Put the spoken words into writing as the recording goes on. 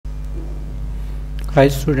Hi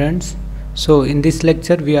students, so in this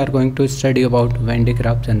lecture we are going to study about Venn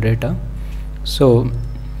diagram generator. So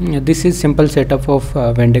this is simple setup of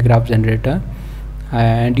Venn diagram generator,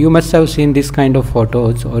 and you must have seen this kind of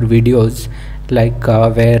photos or videos like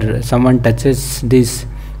where someone touches this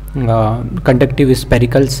conductive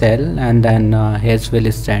spherical cell and then hairs will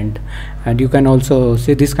stand, and you can also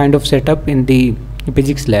see this kind of setup in the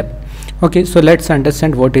physics lab. Okay, so let's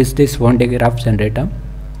understand what is this Venn diagram generator.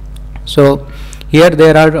 So here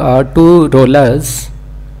there are two rollers.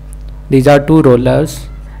 These are two rollers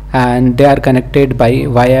and they are connected by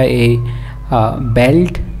via a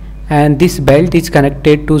belt, and this belt is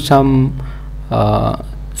connected to some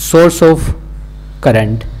source of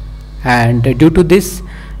current, and due to this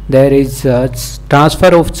there is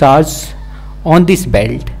transfer of charge on this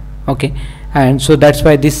belt. Okay, and so that's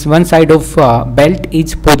why this one side of belt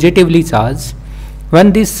is positively charged.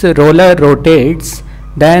 When this roller rotates,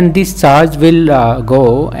 then this charge will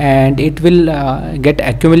go and it will get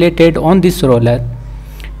accumulated on this roller,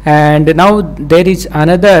 and now there is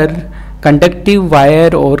another conductive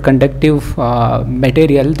wire or conductive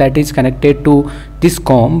material that is connected to this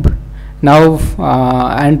comb now,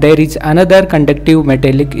 and there is another conductive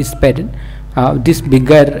metallic sphere. This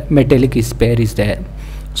bigger metallic sphere is there.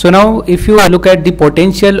 So now if you look at the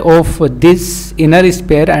potential of this inner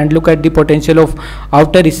sphere and look at the potential of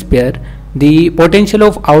outer sphere, the potential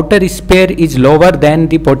of outer sphere is lower than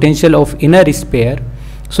the potential of inner sphere.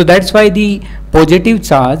 So that's why the positive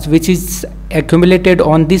charge which is accumulated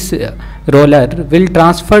on this roller will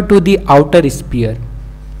transfer to the outer sphere,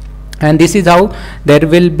 and this is how there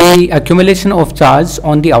will be accumulation of charge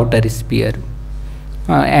on the outer sphere.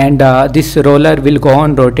 And this roller will go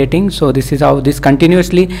on rotating. So this is how this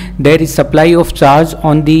continuously there is supply of charge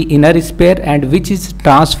on the inner sphere and which is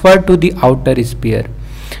transferred to the outer sphere,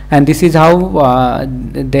 and this is how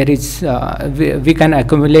there is we can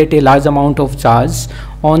accumulate a large amount of charge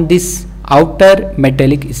on this outer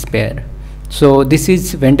metallic sphere. So this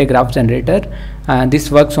is Venn diagram generator, and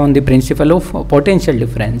this works on the principle of potential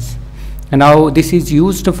difference. And now this is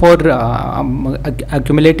used for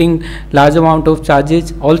accumulating large amount of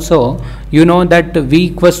charges. Also, you know that V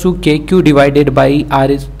equals to KQ divided by R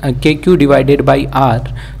is KQ divided by R.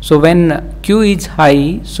 So when Q is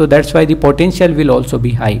high, so that's why the potential will also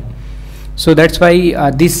be high. So that's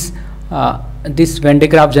why this Venn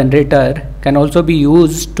diagram generator can also be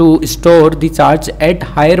used to store the charge at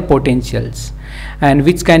higher potentials, and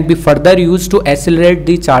which can be further used to accelerate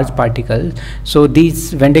the charge particles. So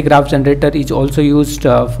this Venn diagram generator is also used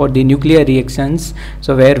for the nuclear reactions,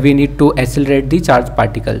 so where we need to accelerate the charge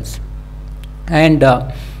particles. And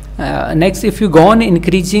next, if you go on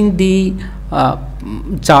increasing the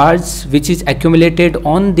charge which is accumulated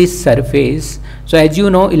on this surface, so as you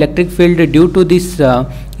know, electric field due to this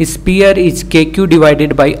sphere is KQ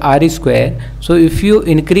divided by R square. So if you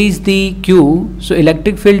increase the Q, so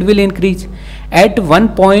electric field will increase. At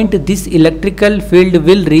one point this electrical field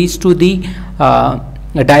will reach to the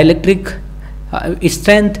dielectric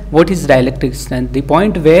strength. What is dielectric strength? The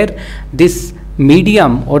point where this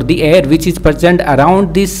medium or the air which is present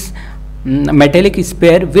around this metallic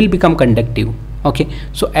sphere will become conductive. Okay,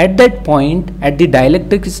 so at that point, at the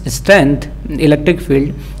dielectric strength electric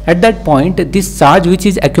field, at that point this charge which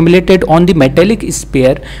is accumulated on the metallic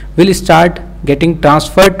sphere will start getting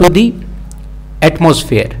transferred to the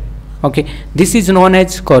atmosphere. Okay, this is known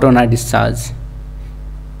as corona discharge.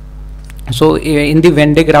 So in the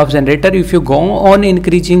Venn diagram generator, if you go on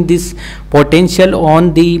increasing this potential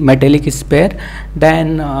on the metallic sphere,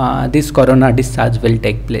 then this corona discharge will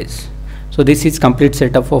take place. So this is complete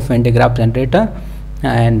setup of Venn diagram generator,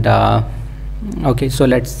 and okay, so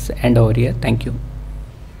let's end over here. Thank you.